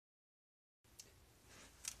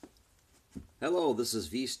Hello, this is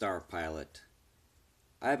V-Star Pilot.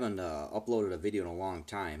 I haven't uploaded a video in a long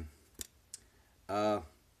time. Uh,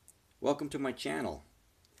 Welcome to my channel.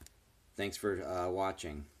 Thanks for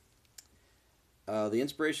watching. The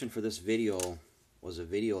inspiration for this video was a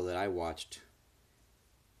video that I watched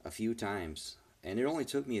a few times, and it only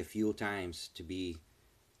took me a few times to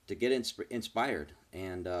get inspired.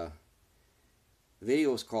 And the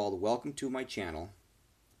video is called "Welcome to my channel."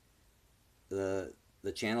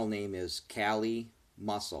 The channel name is Cali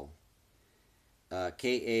Muscle.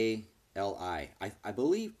 K-A-L-I. I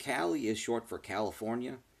believe Cali is short for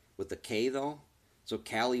California with the K though. So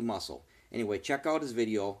Cali Muscle. Anyway, check out his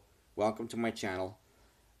video. Welcome to my channel.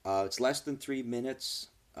 It's less than 3 minutes.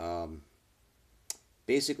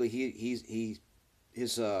 Basically,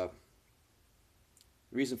 his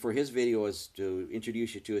reason for his video is to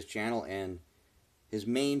introduce you to his channel, and his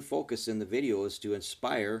main focus in the video is to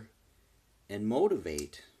inspire and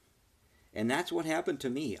motivate. And that's what happened to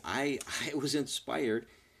me. I was inspired,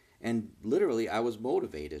 and literally I was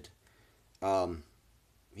motivated.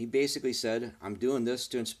 He basically said, I'm doing this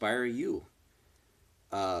to inspire you.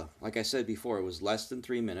 Like I said before, it was less than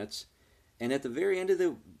 3 minutes. And at the very end of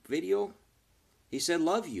the video, he said,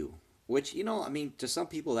 love you. Which, I mean, to some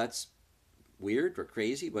people that's weird or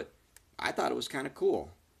crazy, but I thought it was kind of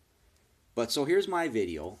cool. But so here's my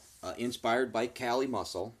video, inspired by Cali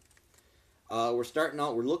Muscle. We're starting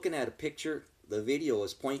out, we're looking at a picture. The video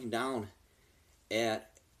is pointing down at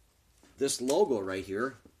this logo right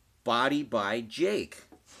here, Body by Jake.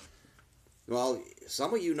 Well,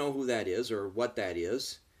 some of you know who that is or what that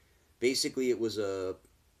is. Basically, it was a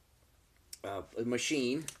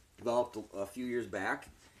machine developed a few years back.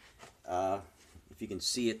 If you can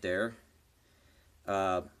see it there.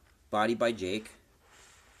 Body by Jake,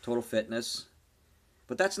 Total Fitness.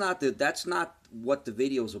 But that's not what the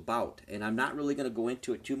video is about, and I'm not really going to go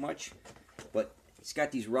into it too much. But it's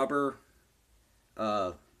got these rubber,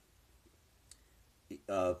 for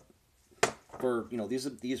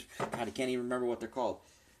these God, I can't even remember what they're called.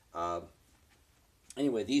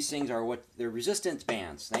 Anyway, these things are they're resistance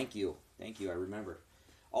bands. Thank you, I remember.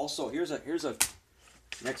 Also, here's a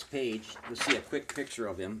next page. You'll see a quick picture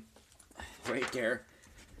of him right there.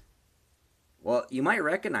 Well, you might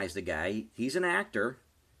recognize the guy. He's an actor.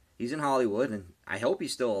 He's in Hollywood, and I hope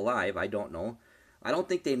he's still alive. I don't know. I don't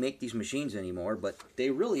think they make these machines anymore, but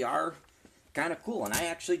they really are kind of cool, and I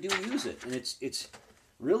actually do use it. And it's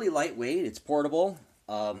really lightweight. It's portable.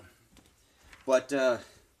 But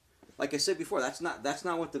like I said before, that's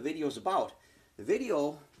not what the video is about. The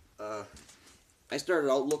video, I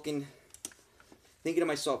started out thinking to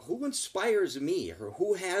myself, who inspires me, or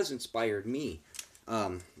who has inspired me?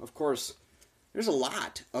 Of course, there's a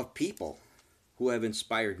lot of people who have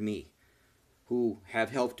inspired me, who have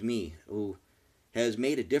helped me, who has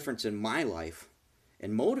made a difference in my life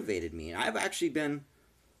and motivated me. And I've actually been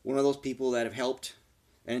one of those people that have helped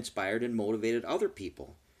and inspired and motivated other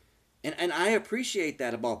people. And I appreciate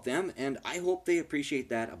that about them, and I hope they appreciate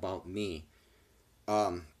that about me.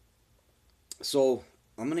 So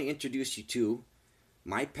I'm going to introduce you to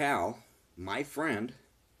my pal, my friend.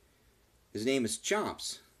 His name is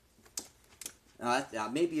Chomps.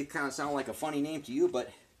 Maybe it kind of sounds like a funny name to you, but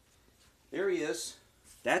there he is.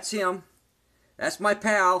 That's him. That's my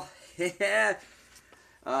pal. That's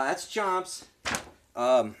Chomps.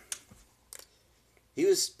 He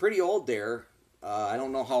was pretty old there. I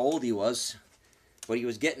don't know how old he was, but he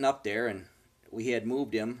was getting up there, and we had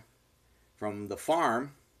moved him from the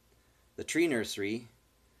farm, the tree nursery,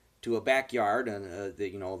 to a backyard, and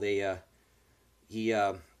he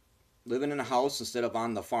living in a house instead of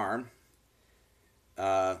on the farm.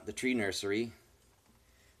 The tree nursery.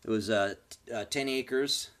 It was 10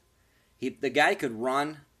 acres. The guy could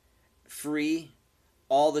run free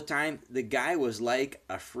all the time. The guy was like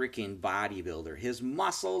a freaking bodybuilder. His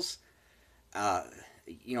muscles, and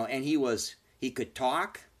he could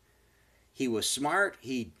talk. He was smart.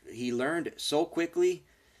 He learned so quickly.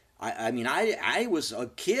 I was a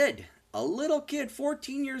kid, a little kid,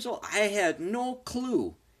 14 years old. I had no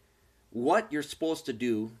clue what you're supposed to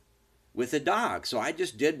do with a dog. So I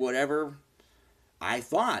just did whatever I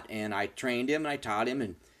thought, and I trained him, and I taught him,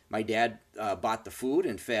 and my dad bought the food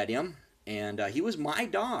and fed him, and he was my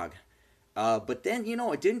dog. But then,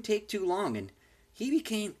 it didn't take too long, and he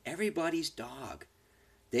became everybody's dog.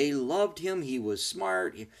 They loved him. He was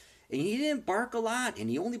smart, and he didn't bark a lot, and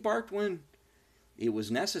he only barked when it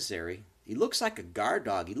was necessary. He looks like a guard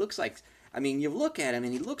dog. He looks like, you look at him,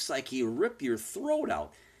 and he looks like he'll rip your throat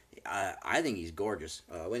out. I think he's gorgeous.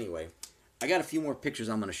 Anyway, I got a few more pictures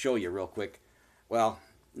I'm going to show you real quick. Well,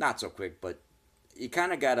 not so quick, but you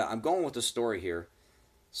kind of got to... I'm going with the story here.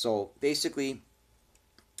 So basically,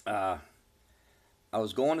 I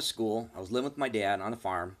was going to school. I was living with my dad on the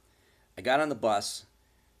farm. I got on the bus,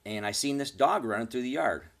 and I seen this dog running through the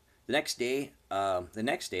yard. The next day,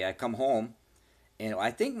 I come home, and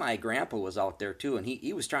I think my grandpa was out there too, and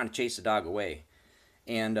he was trying to chase the dog away.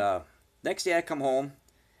 And next day, I come home,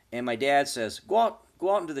 and my dad says, "Go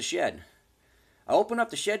out into the shed." I open up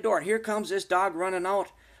the shed door, and here comes this dog running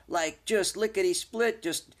out, like just lickety split,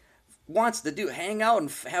 just wants to hang out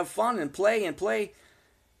and have fun and play and play.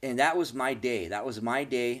 And that was my day. That was my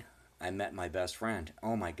day. I met my best friend.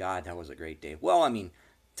 Oh my God, that was a great day. Well, I mean,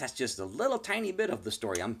 that's just a little tiny bit of the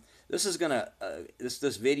story. This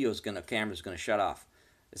camera's gonna shut off.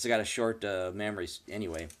 It's got a short memories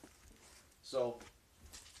anyway. So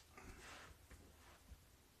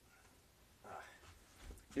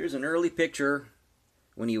here's an early picture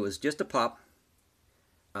when he was just a pup.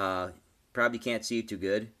 Probably can't see it too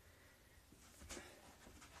good.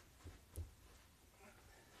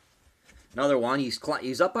 Another one,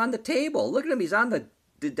 he's up on the table. Look at him, he's on the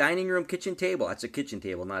dining room kitchen table. That's a kitchen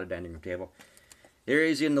table, not a dining room table. There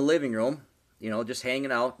he is in the living room, just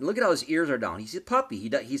hanging out. Look at how his ears are down. He's a puppy. He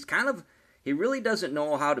really doesn't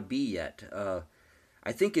know how to be yet.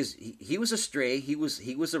 I think he was a stray. He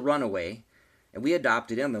was a runaway, and we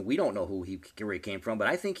adopted him, and we don't know where he came from. But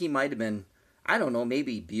I think he might have been, I don't know,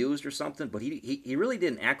 maybe abused or something. But he really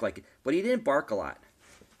didn't act like it. But he didn't bark a lot.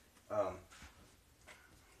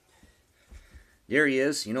 There he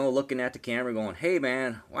is, looking at the camera going, "Hey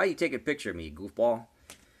man, why you taking a picture of me, goofball?"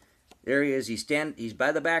 There he is. He's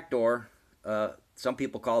by the back door. Some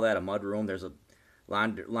people call that a mud room. There's a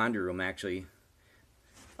laundry room, actually.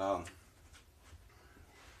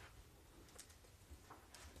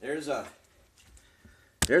 There's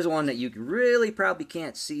one that you really probably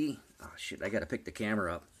can't see. Oh, shit, I got to pick the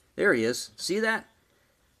camera up. There he is. See that?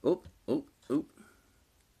 Oop, oop, oop.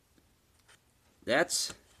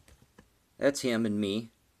 That's him and me.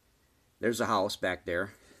 There's a house back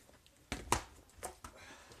there.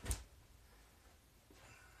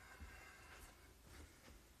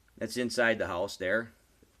 That's inside the house there.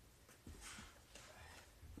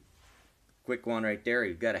 Quick one right there.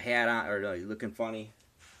 You've got a hat on, or no, you're looking funny.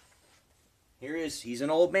 Here he is. He's an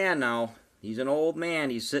old man now. He's an old man.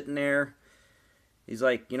 He's sitting there. He's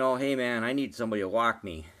like, "Hey man, I need somebody to walk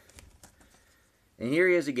me." And here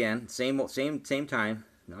he is again. Same time.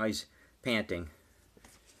 Now he's panting.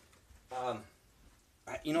 I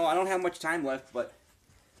don't have much time left, but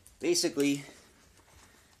basically,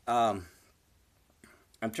 I'm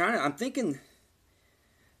thinking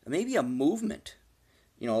maybe a movement,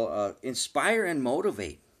 inspire and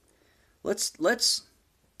motivate. Let's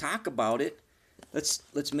talk about it.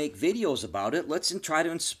 Let's make videos about it. Let's try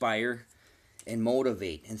to inspire and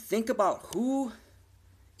motivate, and think about who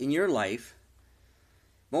in your life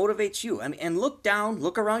motivates you. I mean, and look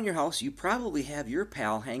around your house. You probably have your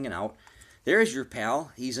pal hanging out. There's your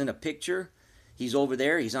pal. He's in a picture. He's over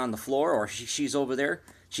there. He's on the floor, or she's over there.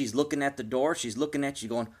 She's looking at the door. She's looking at you,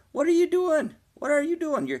 going, "What are you doing? What are you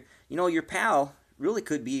doing?" Your pal really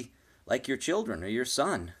could be like your children or your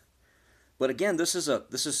son. But again, this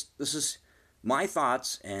is my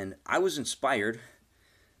thoughts, and I was inspired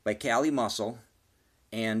by Cali Muscle,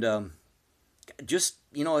 and just